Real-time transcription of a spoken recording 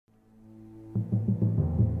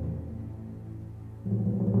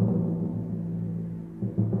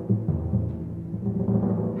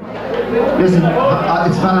Listen,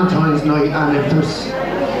 it's Valentine's night, and if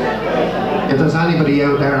there's anybody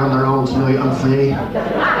out there on their own tonight, I'm free. And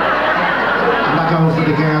that goes for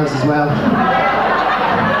the girls as well.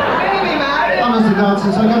 Honest to God,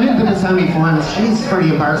 since I got into the semi-finals, she's very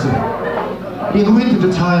embarrassing. You go into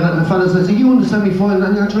the toilet and the fella says, "Are you in the semi-final?"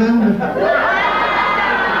 and you're drowning.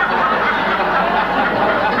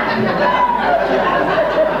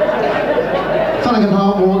 Fella came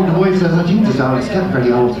home, the wife says, "I think this old, it's getting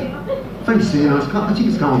very old. Very soon, I think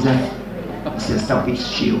it's going deaf." He says, "Don't be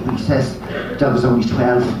stupid." He says, "That was only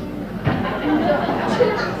 12.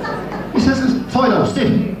 He says, "Fido,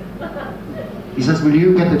 still." He says, "Will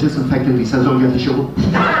you get the disinfectant?" He says, "I'll get the shovel."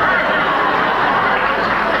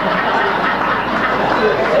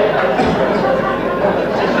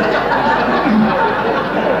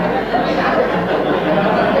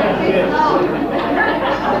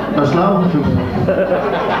 They're slow.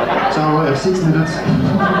 So I have 6 minutes.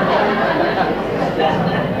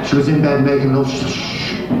 She was in bed making love. She said,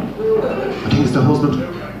 "Shh. I think it's the husband."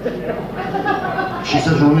 She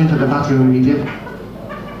says, "Run into the bathroom," and he did.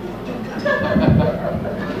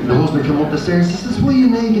 And the husband came up the stairs. He says, "Why are you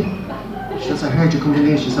naked?" She says, "I heard you coming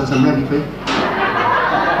in." She says, "I'm ready for you."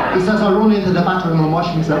 He says, "I'll run into the bathroom and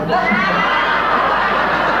wash myself."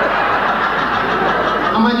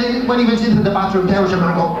 And when he went into the bathroom, there was a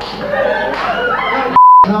man go,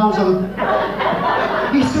 clothes on.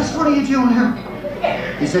 He says, "What are you doing here?"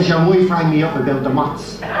 He says, "Your wife rang me up about the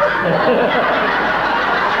moths."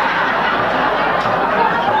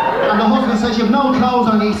 And the husband says, "You've no clothes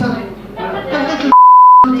on." He said, "They're little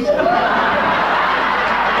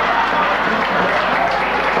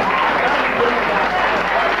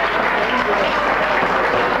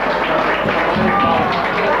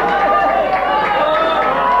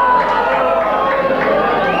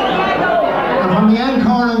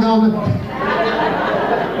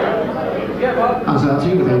I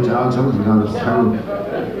think about dogs, honestly, God, it's terrible.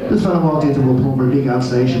 This fellow walked into a pub or big gas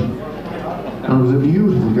station, and there was a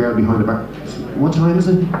beautiful girl behind the bar. "What time is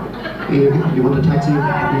it? Here, you want a taxi?"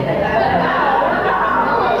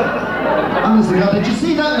 Honestly, God, did you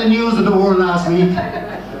see that in the news of the world last week?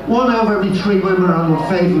 1 out of every 3 women are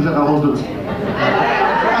unfaithful to their husbands.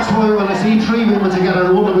 That's why when I see 3 women together, I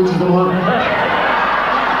wonder which is the one.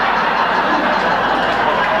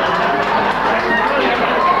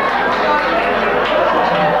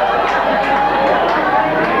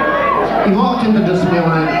 He walked into this new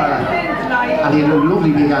bar, and he had a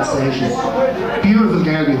lovely big gas station. Beautiful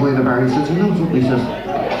girl behind the bar. He says, "You know something?" He says,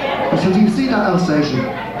 "Do you see that Alsatian?"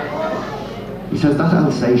 He says, "That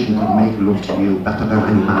Alsatian could make love to you better than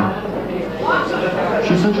any man."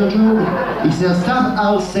 She said, "You're joking." He says, "That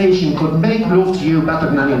Alsatian could make love to you better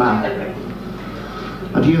than any man."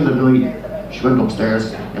 At the end of the night, she went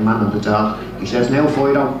upstairs, a man and the dog. He says, "Now,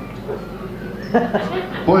 Fido."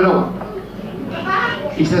 "Fido."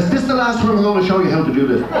 He says, "This is the last time I'm going to show you how to do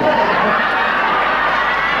this."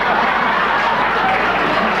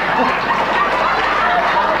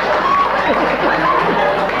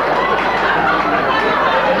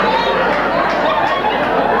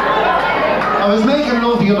 I was making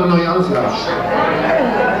love the other night, honestly.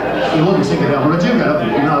 You wouldn't think of that, but I do get up, you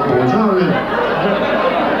know, boys, you know what I mean?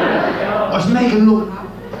 I was making love.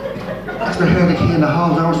 That's the hair that came in the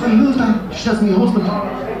hall there. I was like, "Who's that?" She says, "My husband."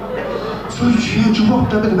 So she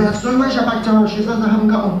dropped up in the bed. So where's your back door? She says, "I haven't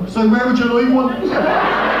got one." So where would you like one?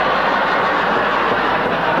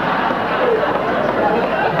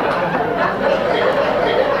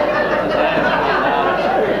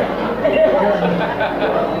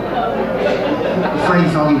 Very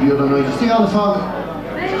foggy the other night. You see all the fog?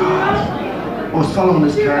 I was following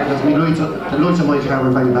this car because the lights on my car were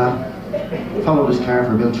very bad. Followed this car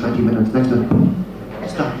for about 20 minutes. Next to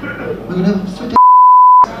stop. Look at him.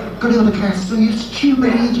 Got out of the car, so you're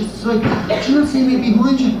stupid ages. So do you not see me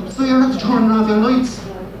behind you? So you're not turning off your lights.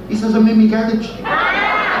 He says, "I'm in my garage."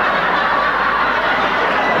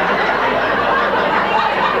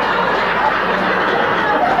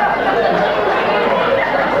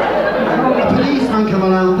 A policeman came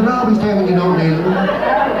along, they're always there when you don't need them.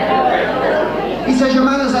 He says, "Your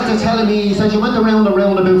man is after telling me," he says, "you went around the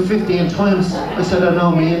road about 15 times. I said, "I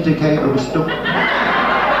know, my indicator was stuck."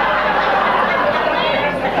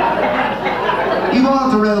 He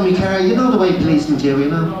walked around my car, you know the way policemen do, you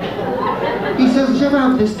know. He says, "Did you ever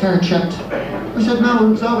have this car checked?" I said, "No, it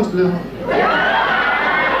was always blue."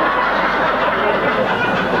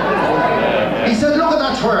 He said, "Look at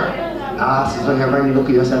that twerk." "Ah," says, "well, you're very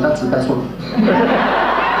lucky." I said, "That's the best one."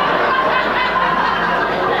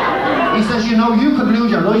 He says, "You know, you could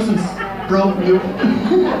lose your licence." Bro, you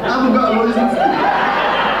haven't got a licence.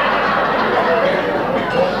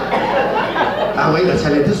 Oh wait, I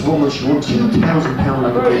tell you, this woman, she won £2,000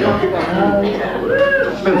 like a big one.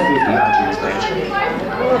 She's about 50 odd years of age.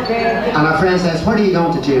 And our friend says, what are you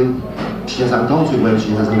going to do? She says, I'm going to, well, she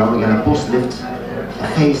says, I'm going to get a bust lift, a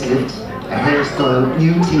facelift, a hairstyle,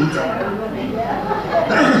 new teeth.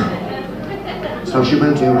 So she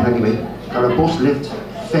went to it anyway. Got a bust lift,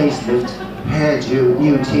 facelift, hairdo,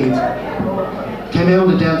 new teeth. Came out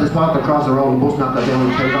on the dentist, walked across the road, and bus knocked her down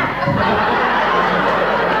and came back.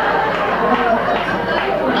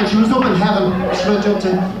 And she was up in heaven. She went up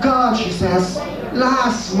to God, she says,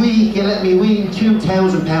 last week you let me win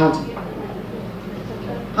 £2,000.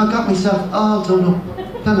 I got myself all done up.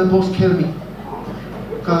 Then the bus killed me.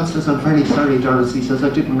 God says, I'm very sorry, Doris. He says, I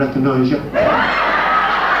didn't recognise you.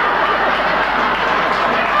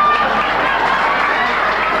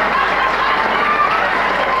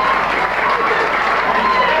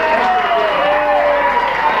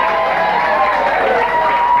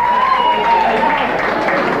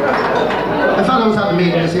 A fellow was at a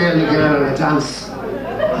meeting, this elderly girl at a dance.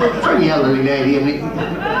 Very elderly lady, and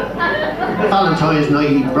Valentine's night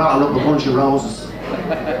he brought her up a bunch of roses.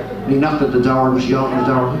 And he knocked at the door and she opened the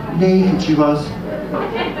door. Naked she was.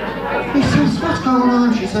 He says, what's going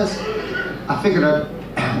on? She says, I figured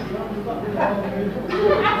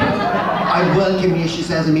I'd welcome you, she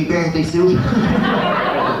says, in my birthday suit.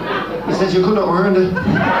 He says, you could have earned it.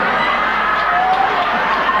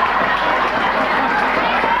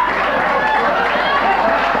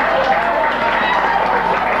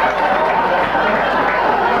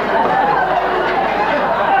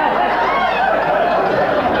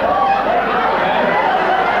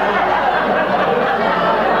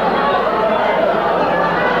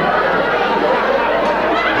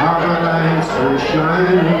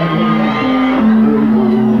 Shining, the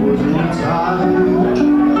moon was inside.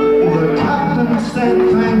 The captain said,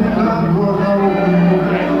 thank God we're home.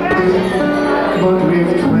 But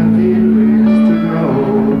we've 20 leagues to go.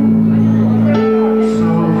 So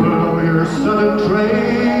blow your sudden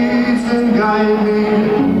trades and guide me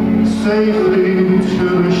safely to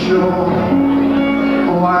the shore.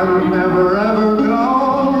 Oh, I'm never ever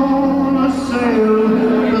gonna sail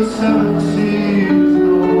the seven seas.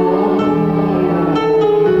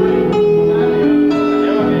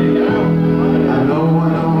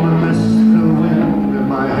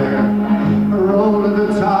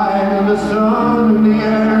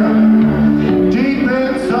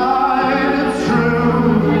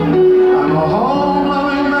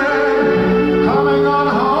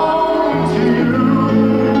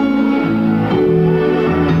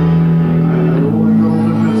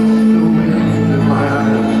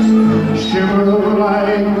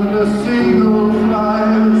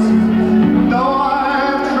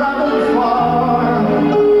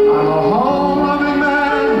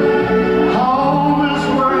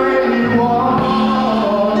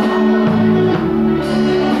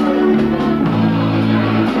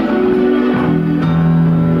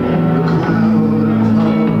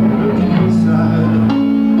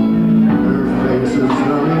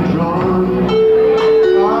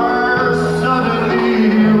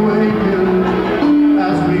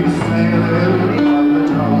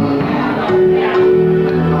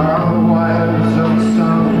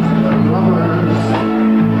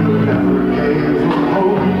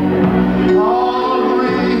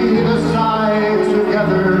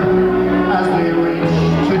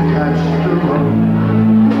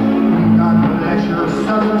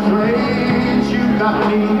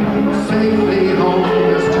 Safely home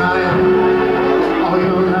this time. Oh,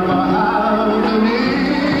 you'll never have the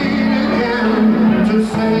need again to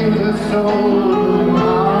save the soul.